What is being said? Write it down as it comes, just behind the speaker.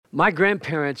My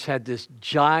grandparents had this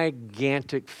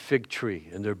gigantic fig tree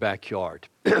in their backyard.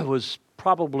 It was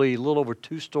probably a little over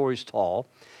 2 stories tall.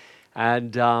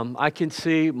 And I can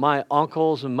see my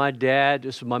uncles and my dad,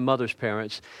 this is my mother's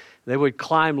parents, they would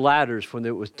climb ladders when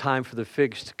it was time for the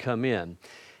figs to come in.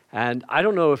 And I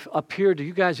don't know if up here, do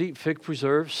you guys eat fig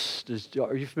preserves?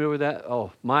 Are you familiar with that?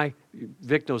 Oh,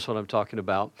 Vic knows what I'm talking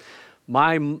about.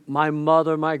 My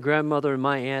mother, my grandmother, and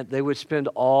my aunt, they would spend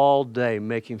all day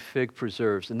making fig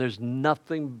preserves. And there's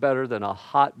nothing better than a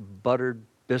hot buttered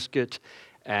biscuit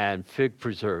and fig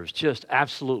preserves. Just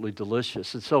absolutely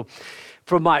delicious. And so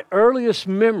from my earliest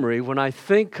memory, when I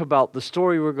think about the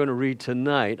story we're going to read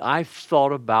tonight, I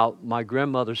thought about my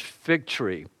grandmother's fig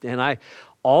tree. And I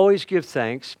always give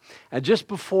thanks. And just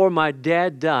before my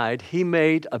dad died, he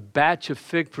made a batch of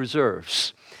fig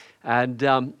preserves.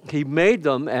 And he made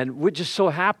them, and it just so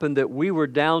happened that we were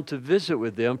down to visit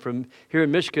with them from here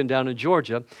in Michigan down in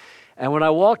Georgia. And when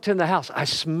I walked in the house, I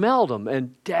smelled them,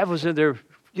 and Dad was in there,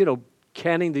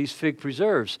 canning these fig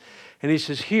preserves. And he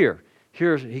says, here,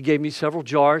 he gave me several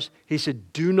jars. He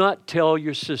said, do not tell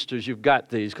your sisters you've got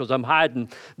these, because I'm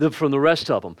hiding them from the rest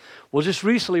of them. Well, just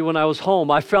recently when I was home,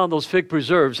 I found those fig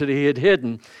preserves that he had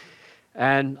hidden,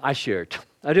 and I shared.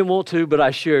 I didn't want to, but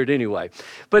I shared anyway.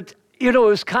 But it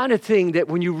was kind of thing that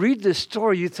when you read this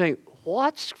story, you think,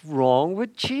 what's wrong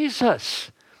with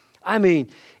Jesus? I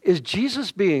mean, is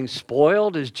Jesus being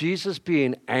spoiled? Is Jesus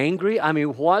being angry? I mean,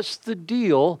 what's the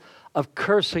deal of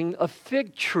cursing a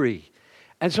fig tree?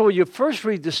 And so when you first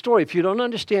read the story, if you don't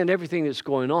understand everything that's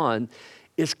going on,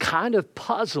 it's kind of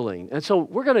puzzling. And so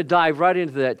we're going to dive right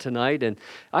into that tonight. And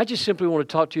I just simply want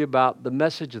to talk to you about the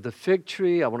message of the fig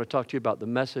tree. I want to talk to you about the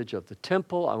message of the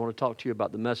temple. I want to talk to you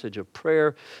about the message of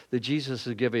prayer that Jesus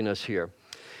is giving us here.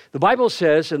 The Bible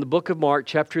says in the book of Mark,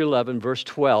 chapter 11, verse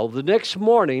 12, the next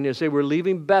morning as they were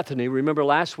leaving Bethany, remember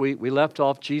last week we left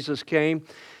off, Jesus came.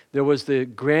 There was the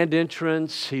grand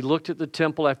entrance. He looked at the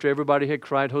temple after everybody had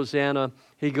cried, Hosanna.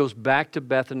 He goes back to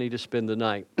Bethany to spend the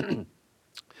night.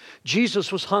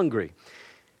 Jesus was hungry.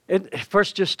 And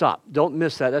first, just stop. Don't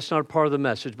miss that. That's not a part of the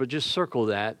message, but just circle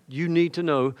that. You need to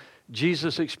know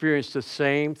Jesus experienced the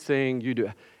same thing you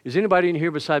do. Is anybody in here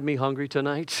beside me hungry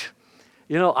tonight?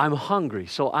 I'm hungry,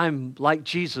 so I'm like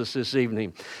Jesus this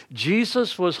evening.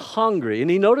 Jesus was hungry, and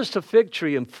he noticed a fig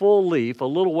tree in full leaf a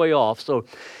little way off, so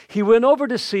he went over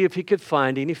to see if he could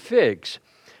find any figs.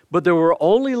 But there were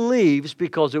only leaves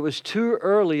because it was too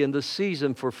early in the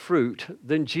season for fruit.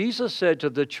 Then Jesus said to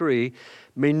the tree,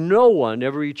 may no one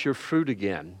ever eat your fruit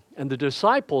again. And the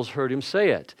disciples heard him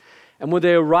say it. And when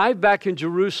they arrived back in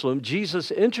Jerusalem,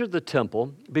 Jesus entered the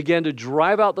temple, began to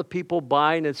drive out the people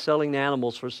buying and selling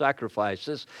animals for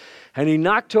sacrifices. And he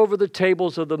knocked over the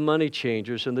tables of the money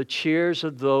changers and the chairs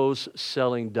of those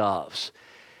selling doves.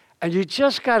 And you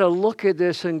just got to look at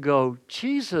this and go,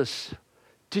 Jesus,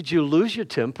 did you lose your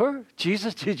temper?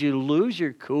 Jesus, did you lose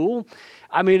your cool?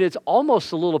 I mean, it's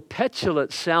almost a little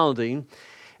petulant sounding,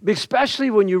 especially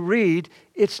when you read,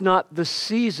 it's not the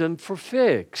season for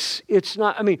figs. It's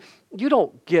not, you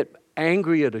don't get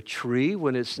angry at a tree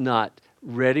when it's not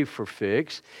ready for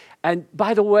figs. And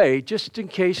by the way, just in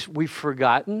case we've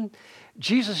forgotten,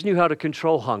 Jesus knew how to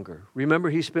control hunger. Remember,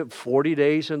 he spent 40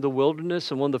 days in the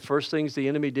wilderness, and one of the first things the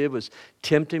enemy did was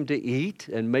tempt him to eat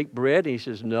and make bread. And he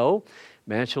says, no,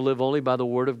 man shall live only by the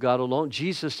word of God alone.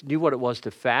 Jesus knew what it was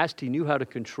to fast. He knew how to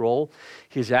control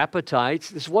his appetites.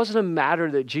 This wasn't a matter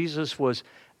that Jesus was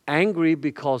angry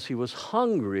because he was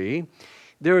hungry.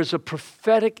 There is a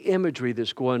prophetic imagery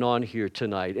that's going on here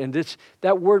tonight. And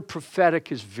that word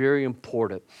prophetic is very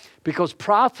important because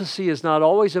prophecy is not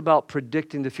always about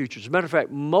predicting the future. As a matter of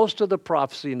fact, most of the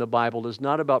prophecy in the Bible is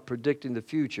not about predicting the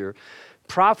future.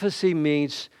 Prophecy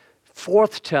means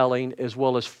forthtelling as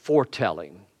well as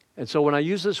foretelling. And so when I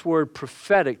use this word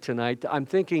prophetic tonight, I'm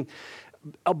thinking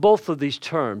of both of these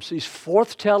terms. He's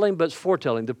forthtelling, but it's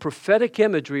foretelling. The prophetic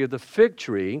imagery of the fig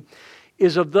tree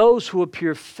is of those who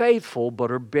appear faithful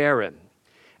but are barren.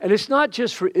 And it's not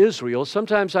just for Israel.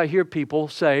 Sometimes I hear people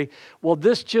say, well,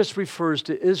 this just refers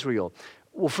to Israel.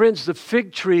 Well, friends, the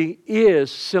fig tree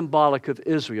is symbolic of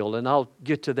Israel, and I'll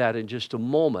get to that in just a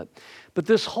moment. But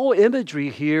this whole imagery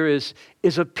here is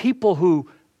of people who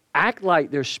act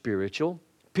like they're spiritual,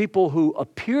 people who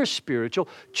appear spiritual,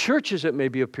 churches that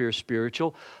maybe appear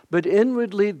spiritual, but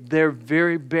inwardly they're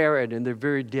very barren and they're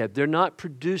very dead. They're not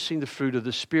producing the fruit of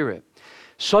the Spirit.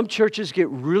 Some churches get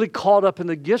really caught up in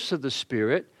the gifts of the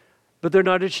Spirit, but they're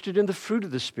not interested in the fruit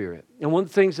of the Spirit. And one of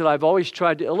the things that I've always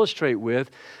tried to illustrate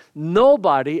with,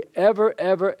 nobody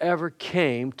ever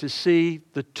came to see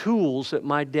the tools that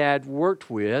my dad worked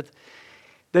with.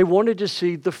 They wanted to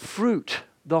see the fruit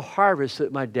the harvest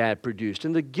that my dad produced.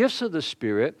 And the gifts of the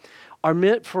Spirit are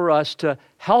meant for us to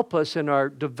help us in our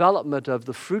development of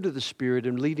the fruit of the Spirit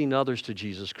and leading others to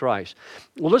Jesus Christ.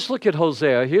 Well, let's look at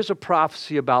Hosea. Here's a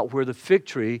prophecy about where the fig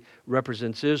tree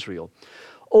represents Israel.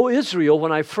 O Israel,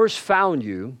 when I first found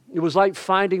you, it was like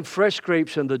finding fresh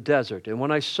grapes in the desert. And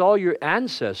when I saw your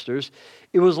ancestors,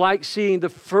 it was like seeing the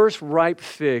first ripe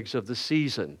figs of the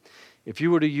season. If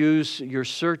you were to use your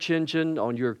search engine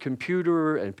on your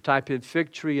computer and type in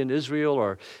fig tree in Israel,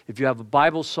 or if you have a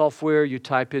Bible software, you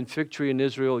type in fig tree in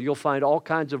Israel, you'll find all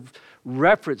kinds of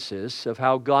references of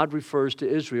how God refers to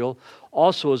Israel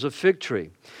also as a fig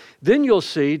tree. Then you'll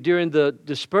see during the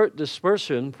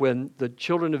dispersion, when the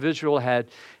children of Israel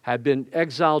had been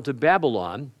exiled to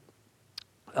Babylon,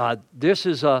 this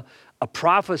is a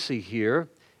prophecy here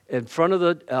in front of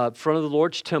the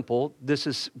Lord's temple. This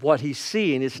is what he's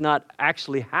seeing. It's not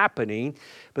actually happening,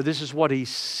 but this is what he's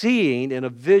seeing in a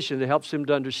vision that helps him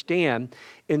to understand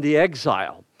in the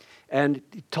exile. And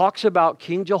he talks about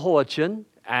King Jehoiachin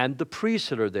and the priests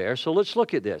that are there. So let's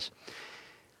look at this.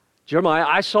 Jeremiah,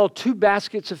 I saw 2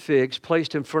 baskets of figs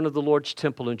placed in front of the Lord's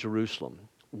temple in Jerusalem.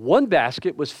 One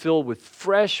basket was filled with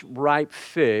fresh, ripe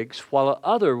figs, while the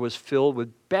other was filled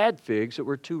with bad figs that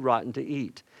were too rotten to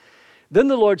eat. Then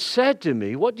the Lord said to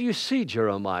me, what do you see,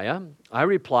 Jeremiah? I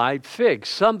replied, figs,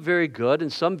 some very good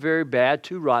and some very bad,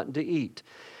 too rotten to eat.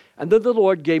 And then the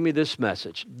Lord gave me this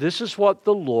message. This is what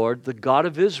the Lord, the God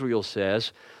of Israel,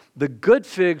 says. The good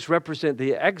figs represent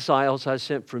the exiles I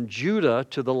sent from Judah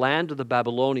to the land of the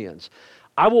Babylonians.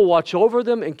 I will watch over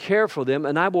them and care for them,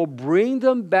 and I will bring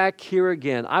them back here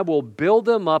again. I will build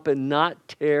them up and not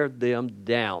tear them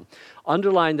down.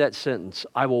 Underline that sentence.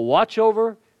 I will watch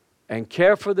over and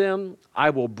care for them. I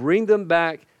will bring them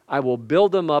back. I will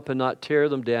build them up and not tear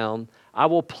them down. I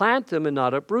will plant them and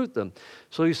not uproot them.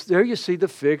 So there you see the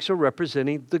figs are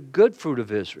representing the good fruit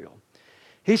of Israel.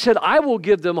 He said, I will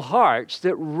give them hearts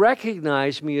that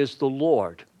recognize me as the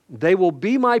Lord. They will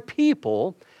be my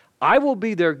people. I will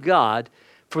be their God,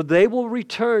 for they will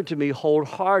return to me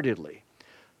wholeheartedly.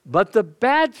 But the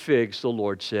bad figs, the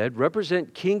Lord said,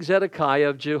 represent King Zedekiah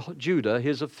of Judah,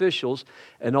 his officials,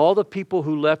 and all the people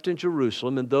who left in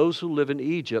Jerusalem and those who live in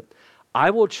Egypt. I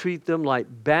will treat them like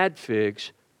bad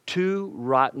figs, too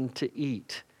rotten to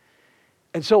eat.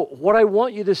 And so what I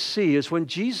want you to see is when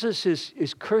Jesus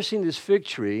is cursing this fig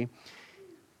tree,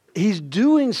 he's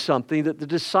doing something that the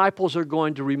disciples are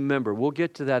going to remember. We'll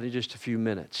get to that in just a few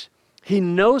minutes. He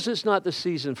knows it's not the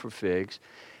season for figs,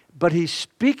 but he's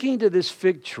speaking to this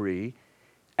fig tree,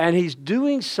 and he's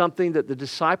doing something that the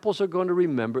disciples are going to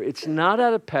remember. It's not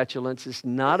out of petulance. It's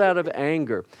not out of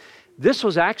anger. This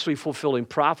was actually fulfilling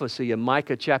prophecy in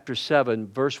Micah chapter 7,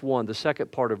 verse 1, the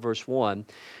second part of verse 1,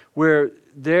 where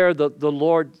there the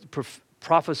Lord,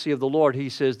 prophecy of the Lord, he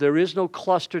says, there is no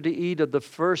cluster to eat of the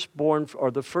firstborn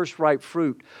or the first ripe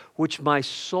fruit, which my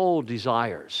soul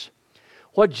desires.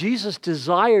 What Jesus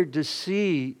desired to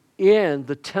see in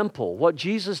the temple, what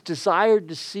Jesus desired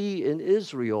to see in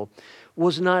Israel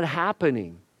was not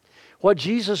happening. What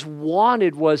Jesus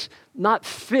wanted was not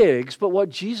figs, but what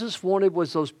Jesus wanted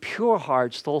was those pure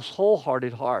hearts, those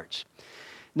wholehearted hearts.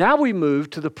 Now we move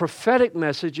to the prophetic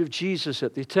message of Jesus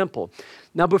at the temple.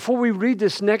 Now, before we read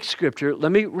this next scripture,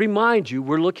 let me remind you,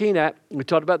 we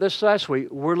talked about this last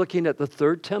week, we're looking at the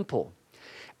third temple.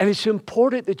 And it's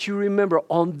important that you remember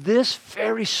on this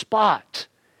very spot,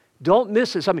 don't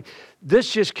miss this. I mean,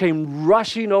 this just came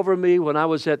rushing over me when I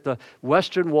was at the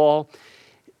Western Wall.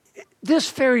 This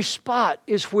very spot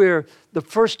is where the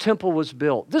first temple was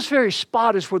built. This very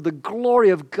spot is where the glory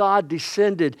of God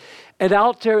descended. And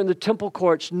out there in the temple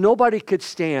courts, nobody could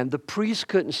stand. The priests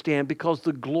couldn't stand because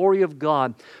the glory of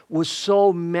God was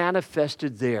so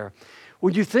manifested there.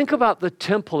 When you think about the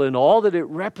temple and all that it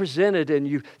represented, and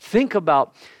you think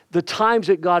about the times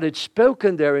that God had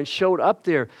spoken there and showed up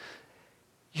there,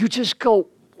 you just go,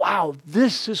 wow,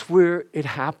 this is where it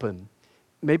happened.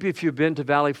 Maybe if you've been to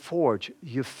Valley Forge,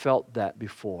 you've felt that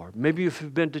before. Maybe if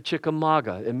you've been to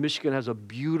Chickamauga, and Michigan has a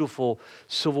beautiful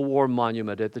Civil War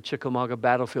monument at the Chickamauga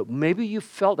battlefield. Maybe you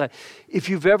felt that. If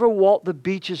you've ever walked the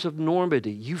beaches of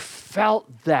Normandy, you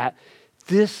felt that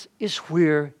this is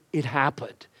where it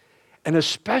happened. And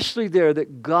especially there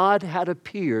that God had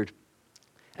appeared.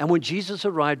 And when Jesus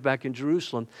arrived back in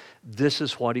Jerusalem, this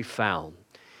is what he found.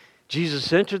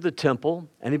 Jesus entered the temple,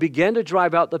 and he began to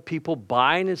drive out the people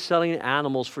buying and selling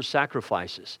animals for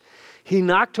sacrifices. He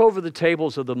knocked over the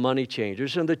tables of the money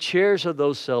changers and the chairs of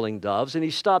those selling doves, and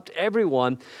he stopped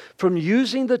everyone from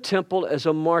using the temple as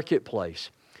a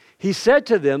marketplace. He said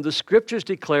to them, the scriptures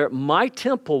declare, my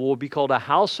temple will be called a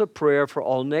house of prayer for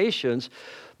all nations,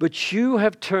 but you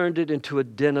have turned it into a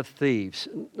den of thieves.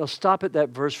 Now stop at that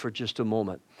verse for just a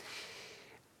moment.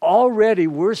 Already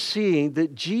we're seeing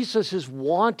that Jesus is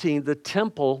wanting the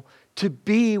temple to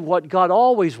be what God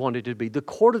always wanted it to be. The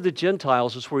court of the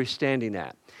Gentiles is where he's standing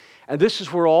at. And this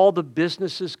is where all the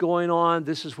business is going on.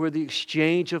 This is where the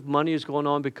exchange of money is going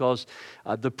on, because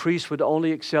the priests would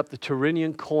only accept the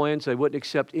Tyrian coins. They wouldn't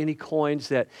accept any coins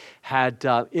that had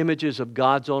images of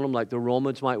gods on them, like the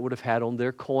Romans would have had on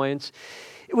their coins.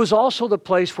 It was also the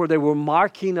place where they were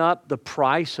marking up the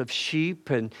price of sheep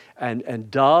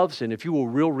and doves. And if you were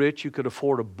real rich, you could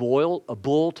afford a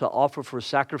bull to offer for a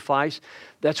sacrifice.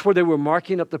 That's where they were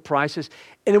marking up the prices.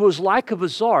 And it was like a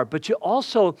bazaar. But you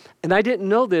also, and I didn't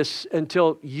know this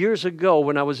until years ago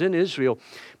when I was in Israel,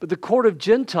 but the court of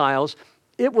Gentiles,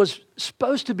 it was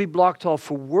supposed to be blocked off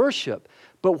for worship.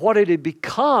 But what it had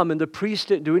become, and the priest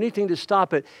didn't do anything to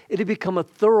stop it, it had become a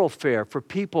thoroughfare for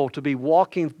people to be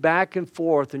walking back and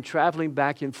forth and traveling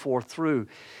back and forth through.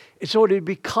 And so it had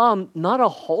become not a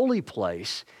holy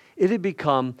place. It had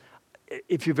become,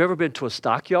 if you've ever been to a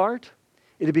stockyard,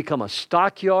 it had become a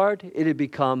stockyard. It had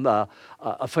become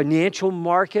a financial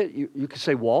market. You could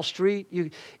say Wall Street.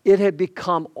 It had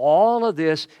become all of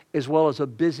this, as well as a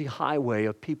busy highway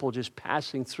of people just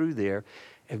passing through there.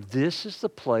 And this is the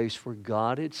place where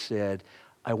God had said,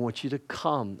 I want you to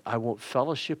come. I want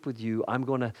fellowship with you. I'm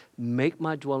going to make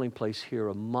my dwelling place here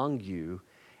among you,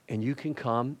 and you can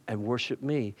come and worship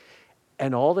me.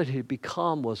 And all that had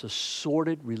become was a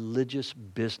sordid religious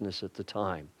business at the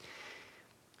time.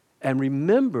 And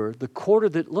remember, the quarter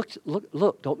that,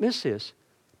 look, don't miss this,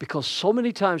 because so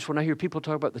many times when I hear people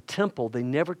talk about the temple, they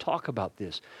never talk about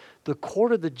this. The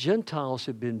court of the Gentiles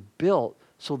had been built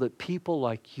so that people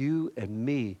like you and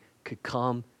me could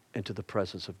come into the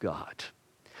presence of God.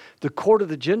 The court of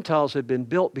the Gentiles had been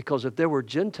built because if there were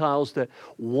Gentiles that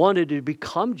wanted to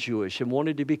become Jewish and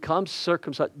wanted to become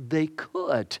circumcised, they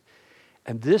could.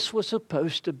 And this was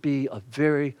supposed to be a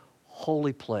very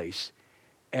holy place,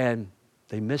 and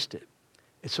they missed it.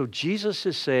 And so Jesus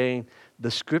is saying,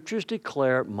 the scriptures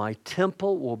declare, my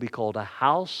temple will be called a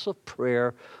house of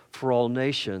prayer for all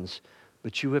nations,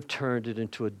 but you have turned it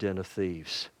into a den of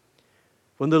thieves.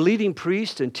 When the leading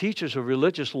priests and teachers of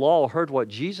religious law heard what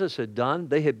Jesus had done,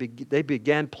 they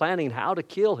began planning how to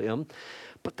kill him,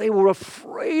 but they were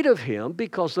afraid of him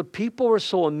because the people were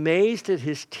so amazed at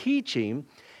his teaching.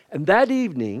 And that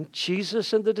evening,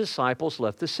 Jesus and the disciples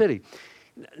left the city.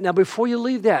 Now, before you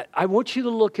leave that, I want you to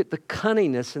look at the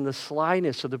cunningness and the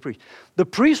slyness of the priests. The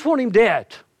priests want him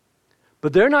dead,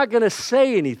 but they're not going to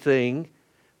say anything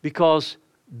because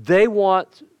they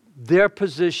want their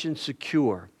position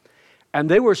secure. And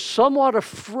they were somewhat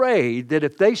afraid that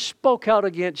if they spoke out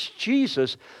against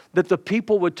Jesus, that the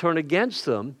people would turn against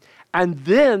them, and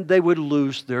then they would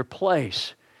lose their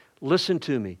place. Listen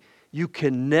to me. You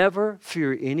can never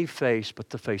fear any face but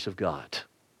the face of God.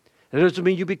 That doesn't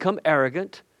mean you become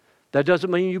arrogant. That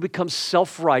doesn't mean you become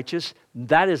self-righteous.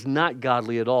 That is not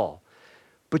godly at all.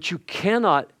 But you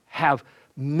cannot have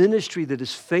ministry that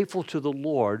is faithful to the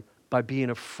Lord by being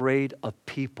afraid of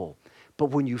people.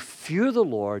 But when you fear the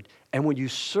Lord and when you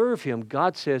serve him,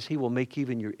 God says he will make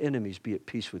even your enemies be at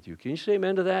peace with you. Can you say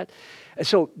amen to that? And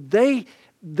so they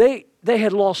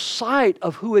had lost sight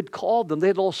of who had called them. They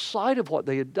had lost sight of what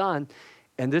they had done,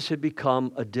 and this had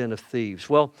become a den of thieves.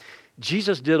 Well,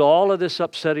 Jesus did all of this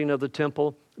upsetting of the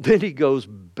temple. Then he goes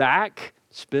back,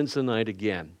 spends the night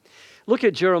again. Look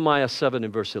at Jeremiah 7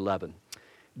 and verse 11.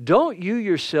 Don't you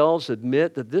yourselves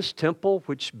admit that this temple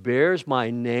which bears my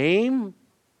name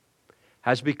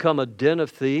has become a den of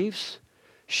thieves?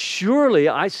 Surely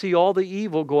I see all the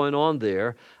evil going on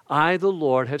there. I, the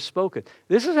Lord, have spoken.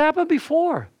 This has happened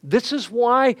before. This is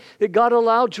why God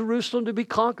allowed Jerusalem to be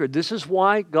conquered. This is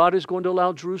why God is going to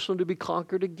allow Jerusalem to be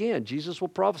conquered again. Jesus will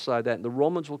prophesy that, and the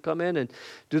Romans will come in and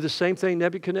do the same thing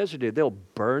Nebuchadnezzar did. They'll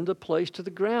burn the place to the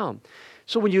ground.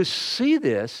 So when you see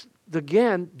this,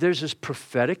 again, there's this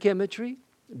prophetic imagery.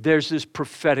 There's this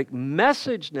prophetic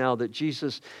message now that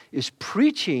Jesus is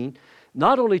preaching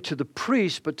not only to the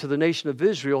priests, but to the nation of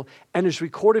Israel, and is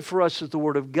recorded for us as the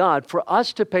Word of God, for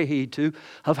us to pay heed to,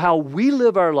 of how we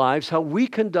live our lives, how we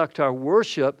conduct our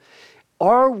worship.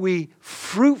 Are we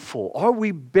fruitful? Are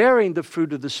we bearing the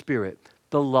fruit of the Spirit?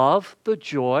 The love, the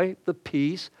joy, the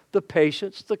peace, the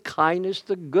patience, the kindness,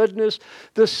 the goodness,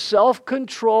 the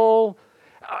self-control.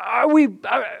 Are we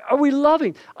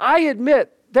loving? I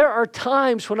admit, there are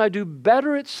times when I do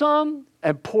better at some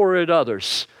and poorer at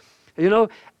others. You know,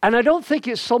 and I don't think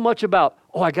it's so much about,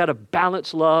 I got to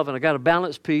balance love and I got to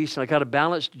balance peace and I got to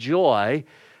balance joy.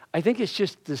 I think it's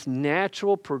just this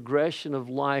natural progression of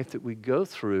life that we go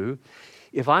through.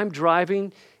 If I'm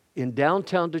driving, in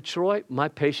downtown Detroit, my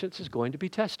patience is going to be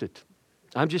tested.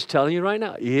 I'm just telling you right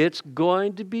now, it's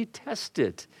going to be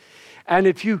tested. And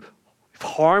if you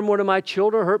harm one of my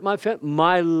children, hurt my family,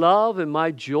 my love and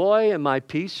my joy and my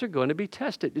peace are going to be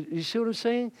tested. You see what I'm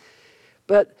saying?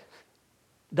 But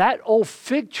that old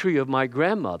fig tree of my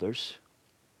grandmother's,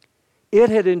 it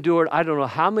had endured, I don't know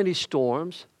how many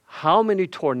storms, how many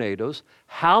tornadoes,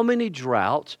 how many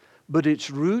droughts, but its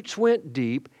roots went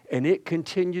deep and it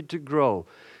continued to grow.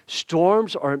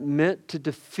 Storms aren't meant to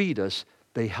defeat us.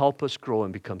 They help us grow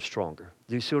and become stronger.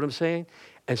 Do you see what I'm saying?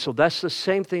 And so that's the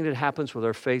same thing that happens with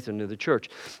our faith in the church.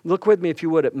 Look with me, if you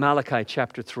would, at Malachi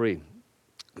chapter 3.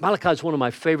 Malachi is one of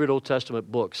my favorite Old Testament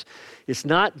books. It's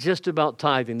not just about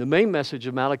tithing. The main message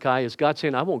of Malachi is God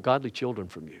saying, I want godly children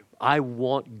from you. I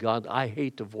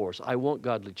hate divorce. I want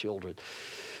godly children.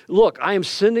 Look, I am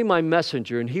sending my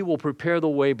messenger, and he will prepare the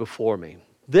way before me.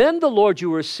 Then the Lord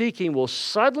you are seeking will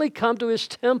suddenly come to his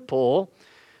temple.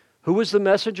 Who was the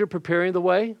messenger preparing the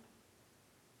way?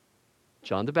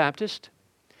 John the Baptist.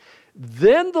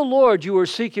 Then the Lord you are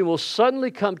seeking will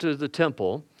suddenly come to the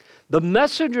temple. The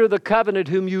messenger of the covenant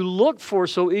whom you look for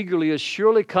so eagerly is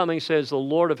surely coming, says the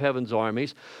Lord of heaven's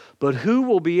armies. But who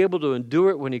will be able to endure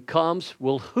it when he comes?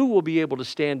 Who will be able to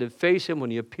stand and face him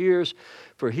when he appears?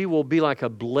 For he will be like a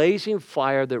blazing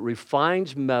fire that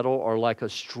refines metal, or like a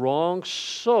strong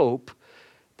soap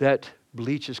that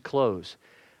bleaches clothes.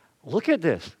 Look at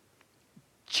this.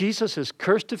 Jesus has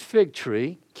cursed a fig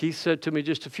tree. Keith said to me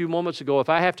just a few moments ago, if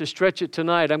I have to stretch it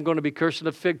tonight, I'm going to be cursing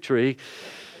a fig tree.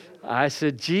 I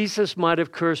said, Jesus might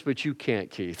have cursed, but you can't,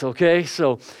 Keith, okay?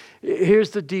 So here's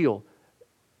the deal.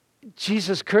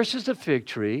 Jesus curses the fig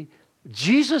tree.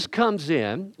 Jesus comes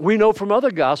in. We know from other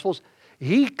Gospels,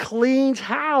 he cleans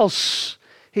house.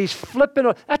 He's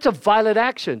flipping. That's a violent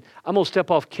action. I'm going to step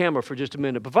off camera for just a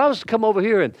minute. But if I was to come over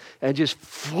here and just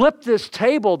flip this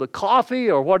table, the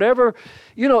coffee or whatever,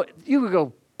 you would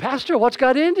go, Pastor, what's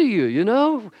got into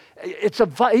you,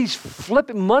 He's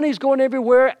flipping, money's going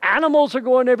everywhere, animals are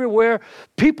going everywhere,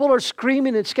 people are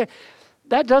screaming and scared.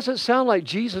 That doesn't sound like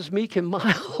Jesus, meek and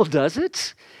mild, does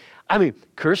it? I mean,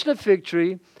 cursing a fig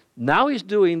tree, now he's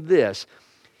doing this.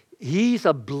 He's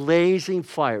a blazing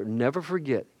fire. Never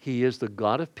forget, he is the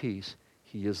God of peace.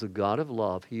 He is the God of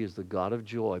love. He is the God of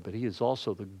joy, but he is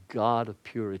also the God of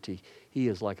purity. He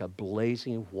is like a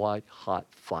blazing white hot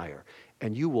fire.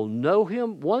 And you will know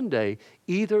him one day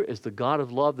either as the God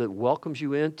of love that welcomes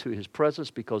you into his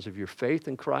presence because of your faith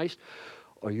in Christ,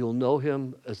 or you'll know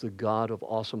him as the God of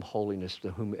awesome holiness to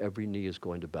whom every knee is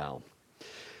going to bow.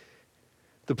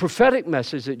 The prophetic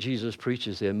message that Jesus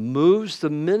preaches in moves the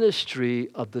ministry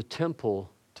of the temple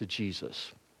to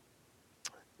Jesus.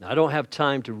 Now, I don't have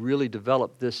time to really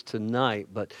develop this tonight,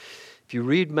 but if you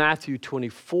read Matthew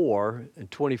 24 and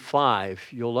 25,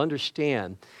 you'll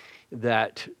understand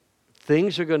that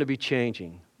things are going to be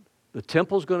changing. The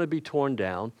temple's going to be torn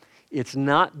down. It's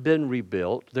not been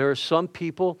rebuilt. There are some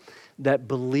people that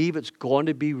believe it's going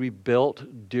to be rebuilt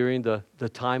during the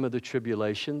time of the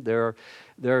tribulation. There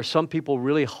are some people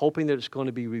really hoping that it's going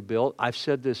to be rebuilt. I've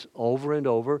said this over and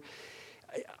over.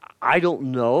 I don't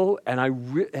know,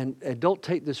 and don't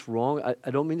take this wrong.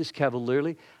 I don't mean this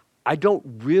cavalierly. I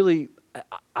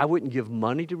wouldn't give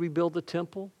money to rebuild the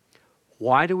temple.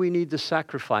 Why do we need the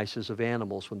sacrifices of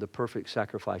animals when the perfect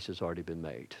sacrifice has already been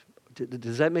made?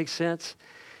 Does that make sense?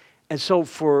 And so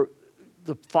for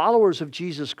the followers of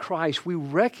Jesus Christ, we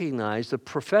recognize the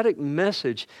prophetic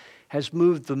message has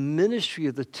moved the ministry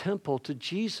of the temple to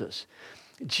Jesus.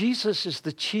 Jesus is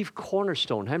the chief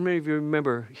cornerstone. How many of you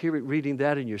remember reading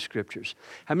that in your scriptures?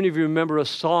 How many of you remember a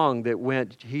song that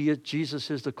went, Jesus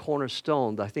is the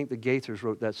cornerstone? I think the Gaithers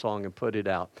wrote that song and put it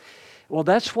out. Well,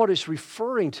 that's what it's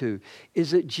referring to,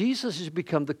 is that Jesus has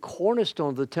become the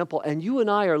cornerstone of the temple, and you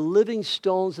and I are living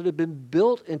stones that have been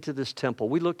built into this temple.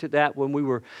 We looked at that when we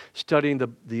were studying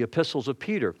the epistles of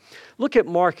Peter. Look at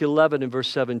Mark 11 and verse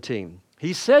 17.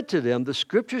 He said to them, the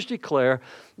scriptures declare,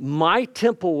 my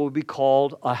temple will be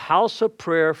called a house of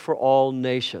prayer for all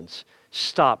nations.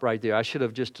 Stop right there. I should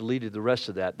have just deleted the rest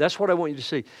of that. That's what I want you to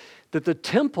see, that the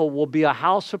temple will be a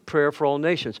house of prayer for all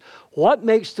nations. What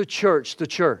makes the church the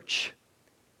church?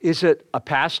 Is it a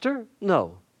pastor?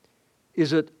 No.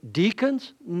 Is it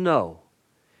deacons? No.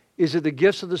 Is it the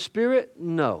gifts of the Spirit?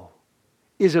 No.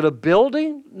 Is it a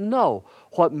building? No.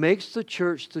 What makes the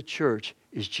church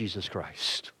is Jesus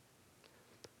Christ.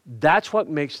 That's why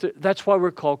we're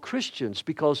called Christians,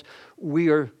 because we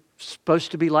are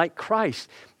supposed to be like Christ.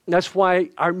 That's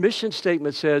why our mission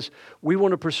statement says we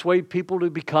want to persuade people to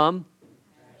become.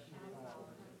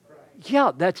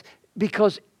 Yeah, that's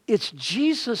because it's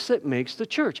Jesus that makes the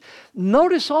church.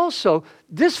 Notice also,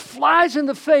 this flies in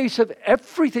the face of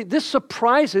everything. This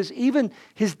surprises even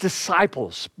his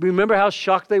disciples. Remember how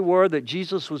shocked they were that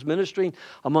Jesus was ministering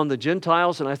among the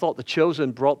Gentiles? And I thought The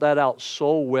Chosen brought that out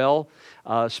so well,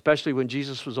 especially when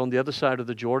Jesus was on the other side of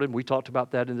the Jordan. We talked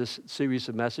about that in this series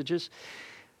of messages.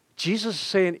 Jesus is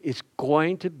saying it's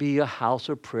going to be a house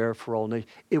of prayer for all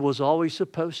nations. It was always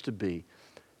supposed to be.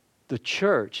 The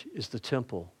church is the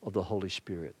temple of the Holy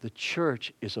Spirit. The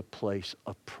church is a place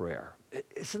of prayer.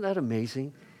 Isn't that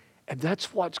amazing? And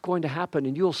that's what's going to happen.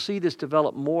 And you'll see this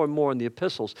develop more and more in the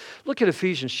epistles. Look at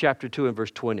Ephesians chapter 2 and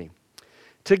verse 20.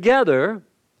 Together,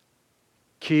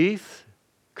 Keith,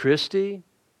 Christy,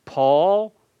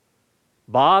 Paul,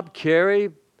 Bob, Carrie,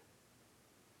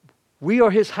 we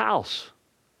are his house,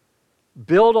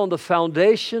 built on the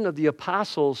foundation of the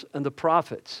apostles and the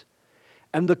prophets.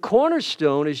 And the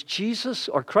cornerstone is Jesus,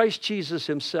 or Christ Jesus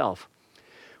himself.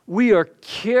 We are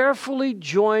carefully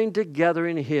joined together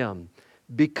in him,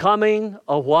 becoming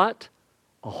a what?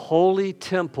 A holy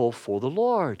temple for the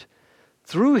Lord.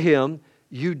 Through him,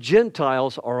 you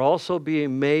Gentiles are also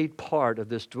being made part of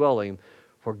this dwelling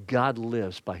where God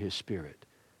lives by his Spirit.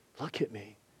 Look at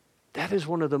me. That is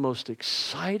one of the most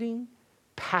exciting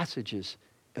passages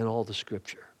in all the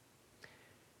Scripture.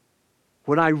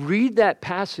 When I read that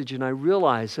passage and I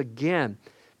realize again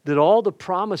that all the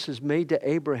promises made to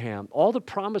Abraham, all the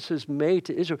promises made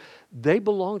to Israel, they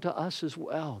belong to us as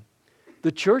well.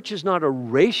 The church is not a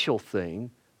racial thing.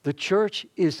 The church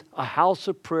is a house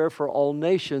of prayer for all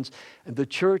nations, and the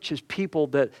church is people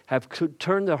that have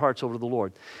turned their hearts over to the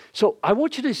Lord. So I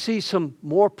want you to see some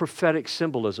more prophetic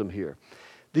symbolism here.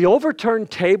 The overturned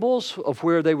tables of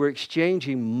where they were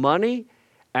exchanging money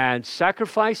and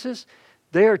sacrifices,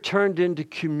 they are turned into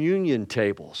communion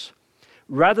tables.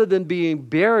 Rather than being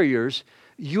barriers,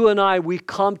 you and I, we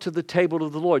come to the table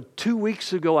of the Lord. 2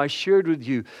 weeks ago, I shared with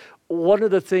you one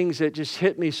of the things that just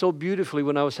hit me so beautifully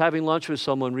when I was having lunch with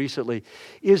someone recently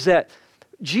is that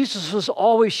Jesus was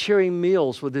always sharing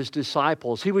meals with his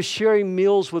disciples. He was sharing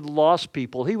meals with lost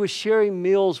people. He was sharing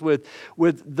meals with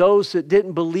those that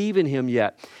didn't believe in him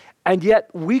yet. And yet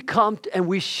we come and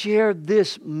we share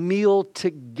this meal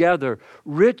together.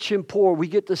 Rich and poor, we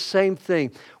get the same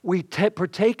thing. We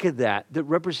partake of that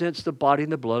represents the body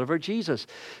and the blood of our Jesus.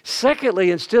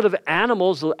 Secondly, instead of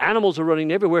animals, the animals are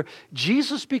running everywhere,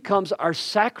 Jesus becomes our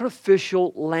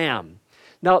sacrificial lamb.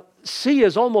 Now, C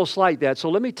is almost like that,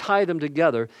 so let me tie them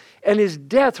together. And his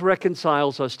death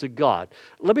reconciles us to God.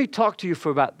 Let me talk to you for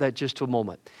about that just a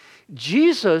moment.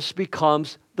 Jesus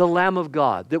becomes the Lamb of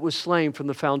God that was slain from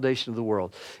the foundation of the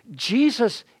world.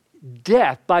 Jesus'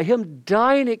 death, by him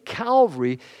dying at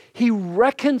Calvary, he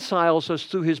reconciles us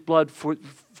through his blood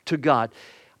to God.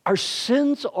 Our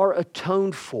sins are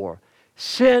atoned for.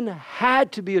 Sin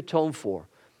had to be atoned for.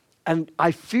 And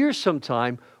I fear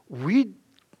sometimes we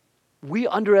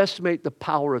underestimate the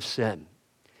power of sin.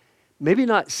 Maybe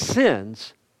not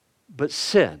sins, but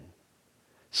sin.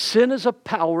 Sin is a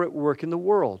power at work in the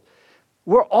world.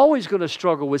 We're always going to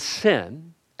struggle with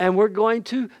sin, and we're going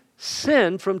to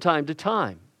sin from time to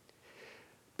time.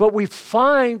 But we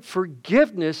find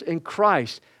forgiveness in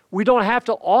Christ. We don't have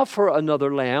to offer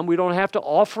another lamb. We don't have to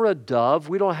offer a dove.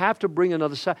 We don't have to bring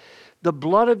another sacrifice. The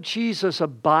blood of Jesus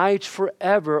abides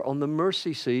forever on the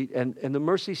mercy seat, and the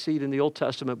mercy seat in the Old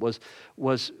Testament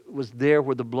was there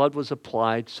where the blood was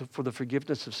applied for the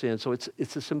forgiveness of sin. So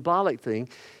it's a symbolic thing.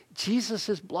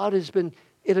 Jesus' blood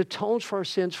it atones for our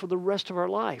sins for the rest of our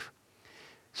life.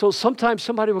 So sometimes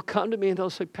somebody will come to me and they'll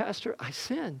say, Pastor, I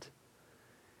sinned.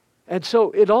 And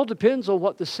so it all depends on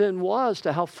what the sin was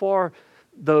to how far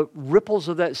the ripples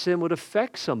of that sin would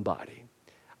affect somebody.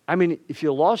 I mean, if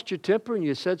you lost your temper and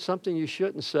you said something you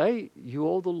shouldn't say, you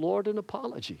owe the Lord an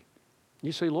apology.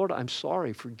 You say, Lord, I'm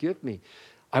sorry, forgive me.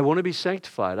 I want to be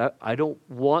sanctified. I don't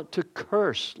want to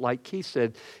curse. Like Keith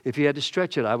said, if he had to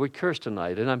stretch it, I would curse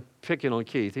tonight. And I'm picking on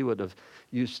Keith. He wouldn't have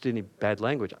used any bad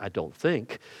language, I don't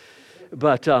think.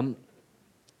 But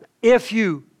if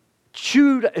you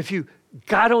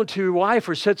got onto your wife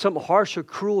or said something harsh or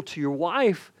cruel to your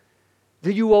wife,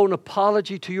 then you owe an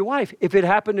apology to your wife. If it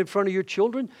happened in front of your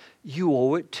children, you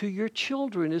owe it to your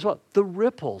children as well. The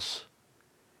ripples.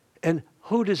 And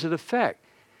who does it affect?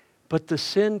 But the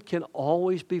sin can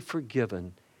always be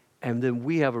forgiven, and then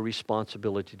we have a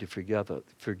responsibility to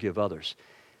forgive others.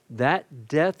 That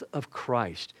death of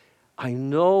Christ, I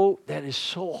know that is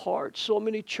so hard. So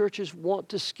many churches want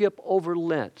to skip over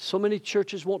Lent. So many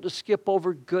churches want to skip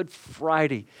over Good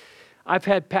Friday. I've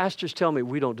had pastors tell me,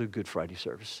 we don't do Good Friday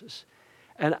services.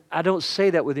 And I don't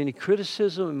say that with any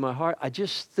criticism in my heart. I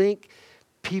just think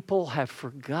people have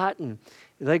forgotten.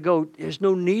 They go, there's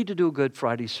no need to do a Good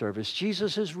Friday service.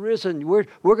 Jesus is risen. We're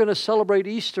going to celebrate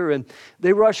Easter, and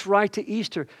they rush right to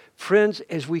Easter. Friends,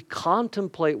 as we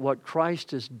contemplate what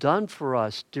Christ has done for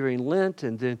us during Lent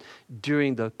and then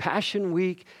during the Passion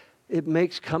Week, it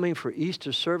makes coming for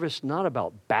Easter service not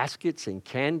about baskets and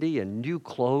candy and new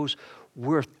clothes.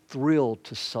 We're thrilled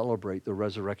to celebrate the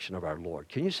resurrection of our Lord.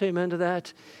 Can you say amen to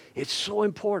that? It's so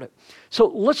important. So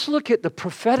let's look at the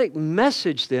prophetic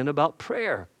message then about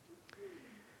prayer.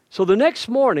 So the next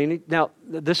morning, now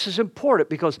this is important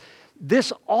because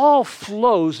this all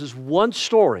flows as one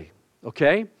story,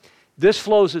 okay? This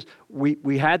flows as,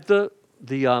 we had the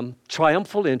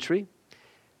triumphal entry.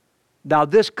 Now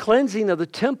this cleansing of the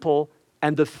temple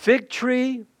and the fig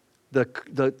tree,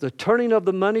 the turning of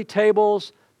the money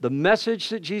tables, the message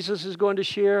that Jesus is going to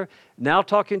share, now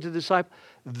talking to the disciples,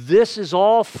 this is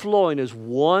all flowing as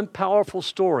one powerful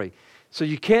story. So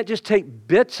you can't just take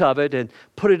bits of it and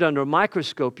put it under a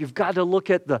microscope. You've got to look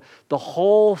at the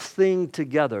whole thing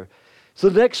together. So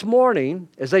the next morning,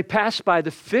 as they passed by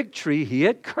the fig tree he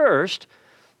had cursed,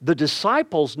 the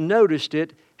disciples noticed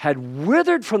it had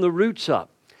withered from the roots up.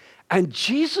 And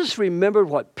Jesus remembered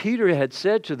what Peter had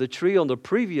said to the tree on the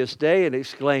previous day and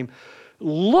exclaimed,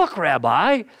 "Look,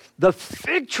 Rabbi, the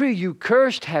fig tree you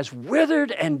cursed has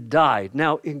withered and died."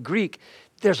 Now, in Greek,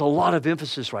 there's a lot of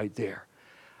emphasis right there.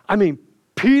 I mean,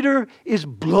 Peter is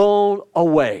blown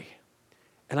away.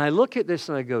 And I look at this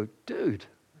and I go, dude.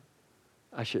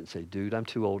 I shouldn't say dude. I'm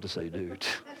too old to say dude.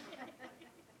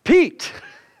 Pete.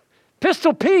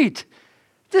 Pistol Pete.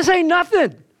 This ain't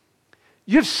nothing.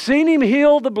 You've seen him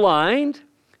heal the blind.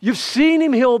 You've seen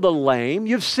him heal the lame.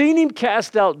 You've seen him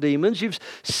cast out demons. You've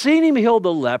seen him heal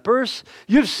the lepers.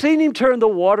 You've seen him turn the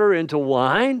water into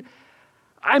wine.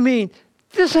 I mean,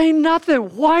 this ain't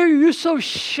nothing. Why are you so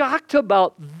shocked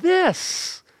about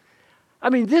this? I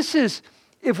mean, this is,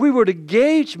 if we were to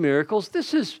gauge miracles,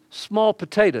 this is small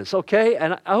potatoes, okay?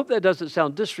 And I hope that doesn't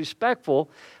sound disrespectful.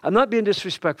 I'm not being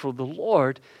disrespectful of the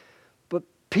Lord, but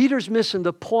Peter's missing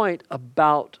the point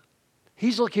about,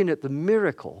 he's looking at the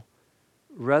miracle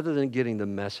rather than getting the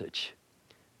message.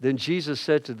 Then Jesus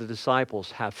said to the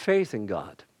disciples, "Have faith in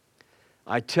God.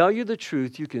 I tell you the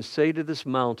truth, you can say to this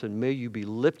mountain, may you be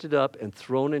lifted up and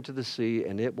thrown into the sea,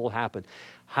 and it will happen."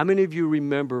 How many of you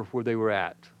remember where they were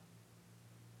at?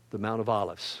 The Mount of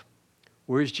Olives.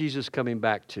 Where is Jesus coming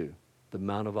back to? The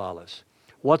Mount of Olives.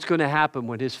 What's going to happen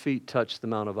when his feet touch the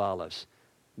Mount of Olives?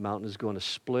 The mountain is going to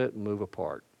split and move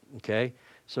apart, okay?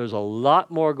 So there's a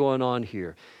lot more going on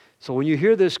here. So when you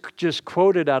hear this just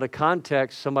quoted out of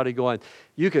context, somebody going,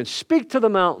 you can speak to the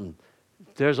mountain.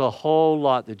 There's a whole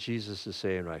lot that Jesus is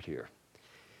saying right here.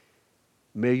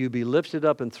 May you be lifted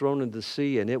up and thrown into the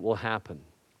sea, and it will happen.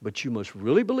 But you must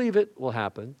really believe it will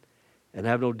happen and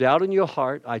have no doubt in your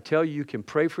heart. I tell you, you can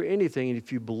pray for anything, and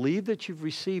if you believe that you've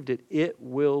received it, it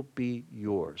will be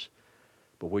yours.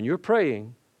 But when you're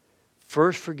praying,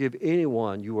 first forgive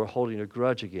anyone you are holding a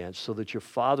grudge against, so that your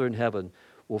Father in heaven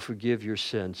will forgive your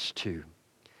sins too.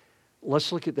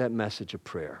 Let's look at that message of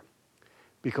prayer.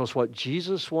 Because what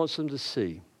Jesus wants them to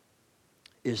see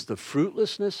is the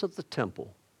fruitlessness of the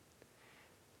temple.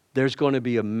 There's going to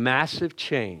be a massive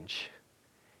change.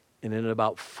 And in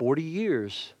about 40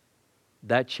 years,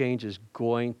 that change is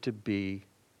going to be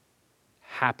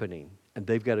happening. And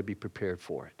they've got to be prepared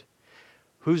for it.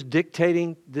 Who's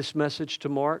dictating this message to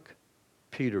Mark?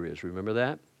 Peter is. Remember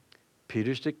that?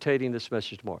 Peter's dictating this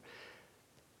message to Mark.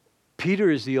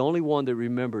 Peter is the only one that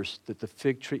remembers that the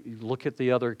fig tree, look at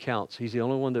the other accounts, he's the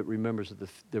only one that remembers that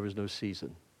there was no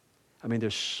season. I mean,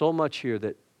 there's so much here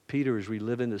that Peter is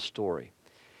reliving this story.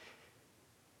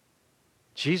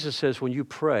 Jesus says, when you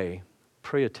pray,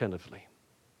 pray attentively.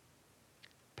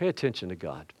 Pay attention to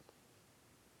God.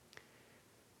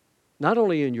 Not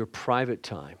only in your private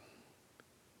time,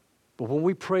 but when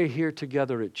we pray here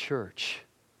together at church,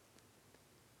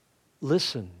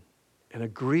 listen and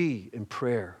agree in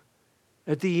prayer.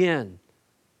 At the end,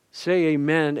 say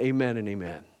amen, amen, and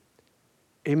amen.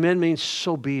 Amen means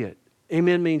so be it.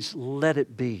 Amen means let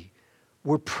it be.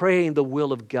 We're praying the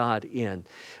will of God in.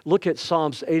 Look at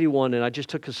Psalms 81, and I just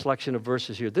took a selection of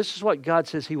verses here. This is what God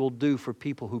says he will do for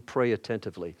people who pray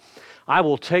attentively. I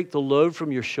will take the load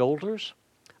from your shoulders.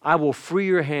 I will free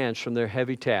your hands from their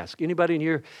heavy task. Anybody in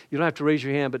here, you don't have to raise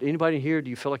your hand, but anybody in here, do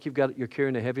you feel like you're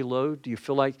carrying a heavy load? Do you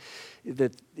feel like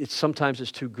that sometimes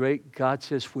it's too great? God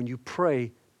says, when you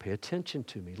pray, pay attention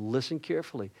to me. Listen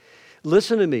carefully.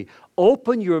 Listen to me.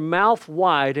 Open your mouth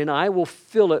wide, and I will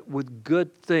fill it with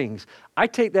good things. I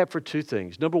take that for two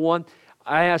things. Number one,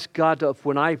 I ask God to,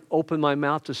 when I open my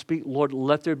mouth to speak, Lord,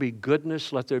 let there be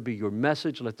goodness, let there be your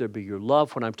message, let there be your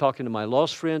love. When I'm talking to my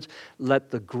lost friends, let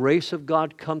the grace of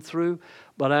God come through.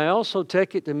 But I also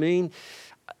take it to mean,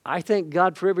 I thank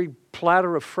God for every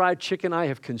platter of fried chicken I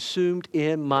have consumed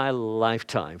in my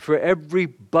lifetime, for every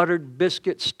buttered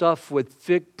biscuit stuffed with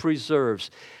fig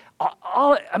preserves.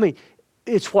 I mean,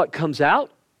 it's what comes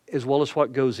out as well as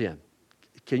what goes in.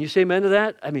 Can you say amen to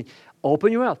that? I mean,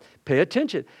 open your mouth, pay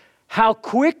attention. How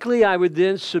quickly I would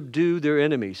then subdue their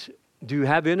enemies. Do you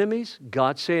have enemies?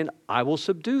 God's saying, I will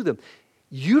subdue them.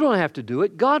 You don't have to do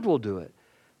it. God will do it.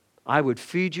 I would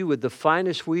feed you with the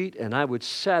finest wheat, and I would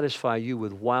satisfy you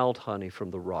with wild honey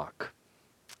from the rock.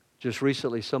 Just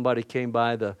recently, somebody came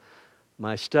by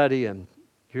my study and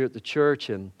here at the church,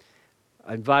 and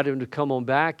I invited them to come on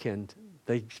back, and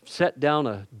they set down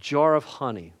a jar of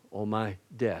honey on my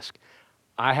desk.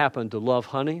 I happen to love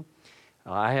honey.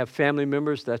 I have family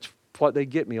members, that's what they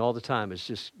get me all the time, is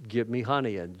just give me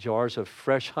honey and jars of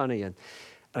fresh honey. And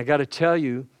I got to tell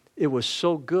you, it was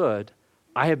so good.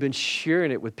 I have been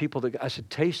sharing it with people that I said,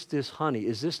 taste this honey.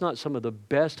 Is this not some of the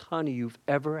best honey you've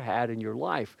ever had in your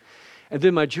life? And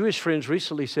then my Jewish friends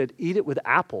recently said, eat it with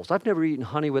apples. I've never eaten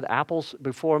honey with apples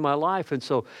before in my life. And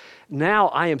so now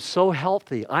I am so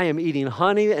healthy. I am eating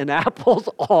honey and apples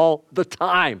all the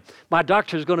time. My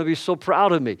doctor is going to be so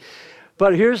proud of me.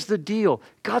 But here's the deal.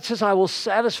 God says, I will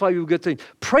satisfy you with good things.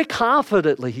 Pray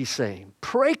confidently, he's saying.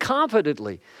 Pray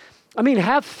confidently. I mean,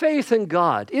 have faith in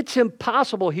God. It's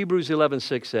impossible, Hebrews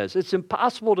 11:6 says. It's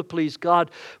impossible to please God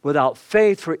without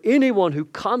faith, for anyone who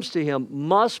comes to him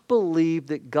must believe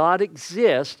that God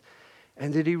exists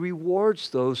and that he rewards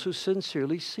those who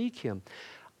sincerely seek him.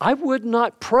 I would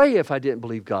not pray if I didn't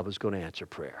believe God was going to answer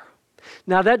prayer.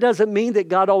 Now, that doesn't mean that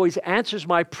God always answers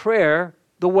my prayer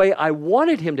the way I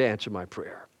wanted him to answer my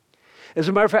prayer. As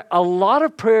a matter of fact, a lot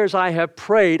of prayers I have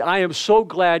prayed, I am so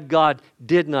glad God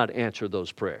did not answer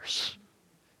those prayers.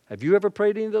 Have you ever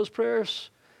prayed any of those prayers?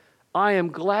 I am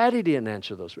glad he didn't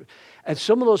answer those prayers. And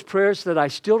some of those prayers that I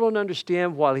still don't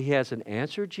understand why he hasn't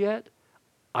answered yet,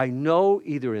 I know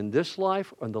either in this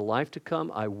life or in the life to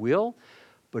come I will.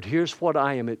 But here's what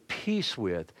I am at peace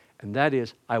with, and that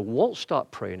is I won't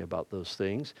stop praying about those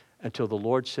things until the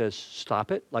Lord says,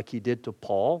 stop it, like he did to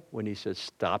Paul when he said,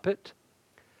 stop it.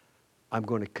 I'm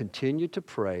going to continue to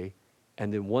pray,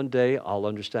 and then one day I'll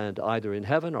understand either in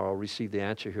heaven or I'll receive the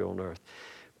answer here on earth.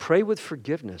 Pray with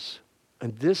forgiveness.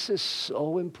 And this is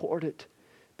so important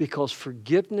because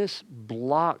forgiveness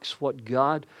blocks what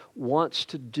God wants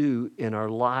to do in our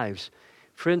lives.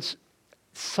 Friends,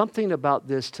 something about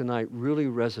this tonight really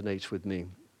resonates with me.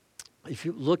 If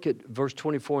you look at verse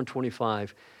 24 and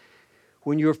 25,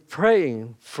 when you're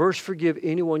praying, first forgive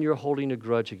anyone you're holding a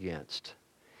grudge against.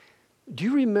 Do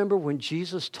you remember when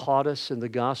Jesus taught us in the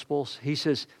Gospels? He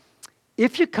says,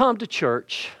 if you come to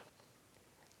church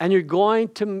and you're going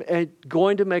to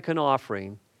make an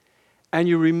offering and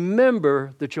you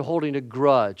remember that you're holding a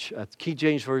grudge, King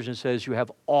James Version says you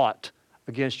have aught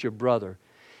against your brother.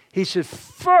 He said,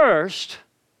 first,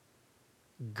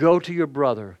 go to your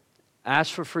brother,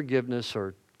 ask for forgiveness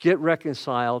or get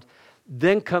reconciled,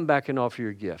 then come back and offer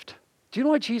your gift. Do you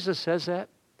know why Jesus says that?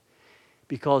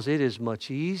 Because it is much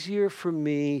easier for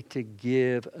me to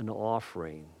give an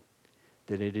offering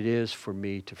than it is for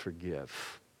me to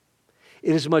forgive.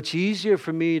 It is much easier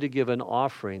for me to give an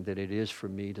offering than it is for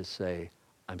me to say,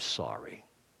 I'm sorry.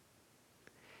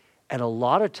 And a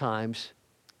lot of times,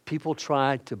 people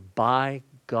try to buy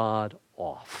God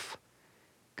off.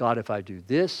 God, if I do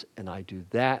this and I do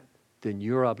that, then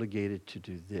you're obligated to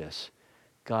do this.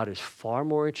 God is far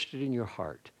more interested in your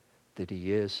heart than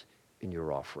he is in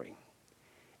your offering.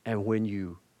 And when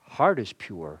your heart is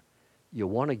pure, you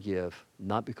want to give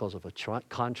not because of a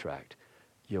contract.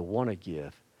 You want to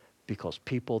give because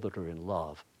people that are in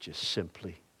love just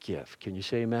simply give. Can you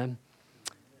say amen?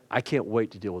 I can't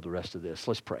wait to deal with the rest of this.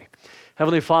 Let's pray.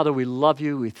 Heavenly Father, we love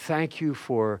you. We thank you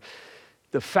for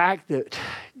the fact that,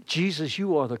 Jesus,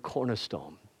 you are the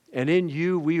cornerstone. And in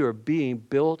you, we are being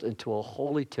built into a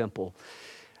holy temple.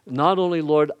 Not only,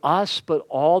 Lord, us, but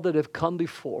all that have come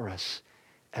before us.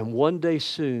 And one day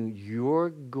soon, you're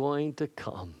going to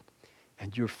come,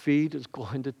 and your feet is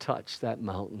going to touch that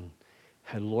mountain.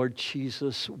 And Lord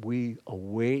Jesus, we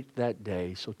await that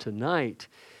day. So tonight,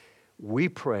 we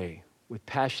pray with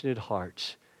passionate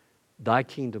hearts, thy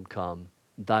kingdom come,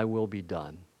 thy will be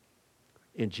done.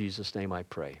 In Jesus' name I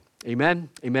pray. Amen,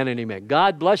 amen, and amen.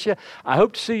 God bless you. I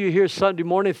hope to see you here Sunday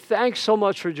morning. Thanks so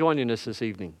much for joining us this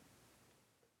evening.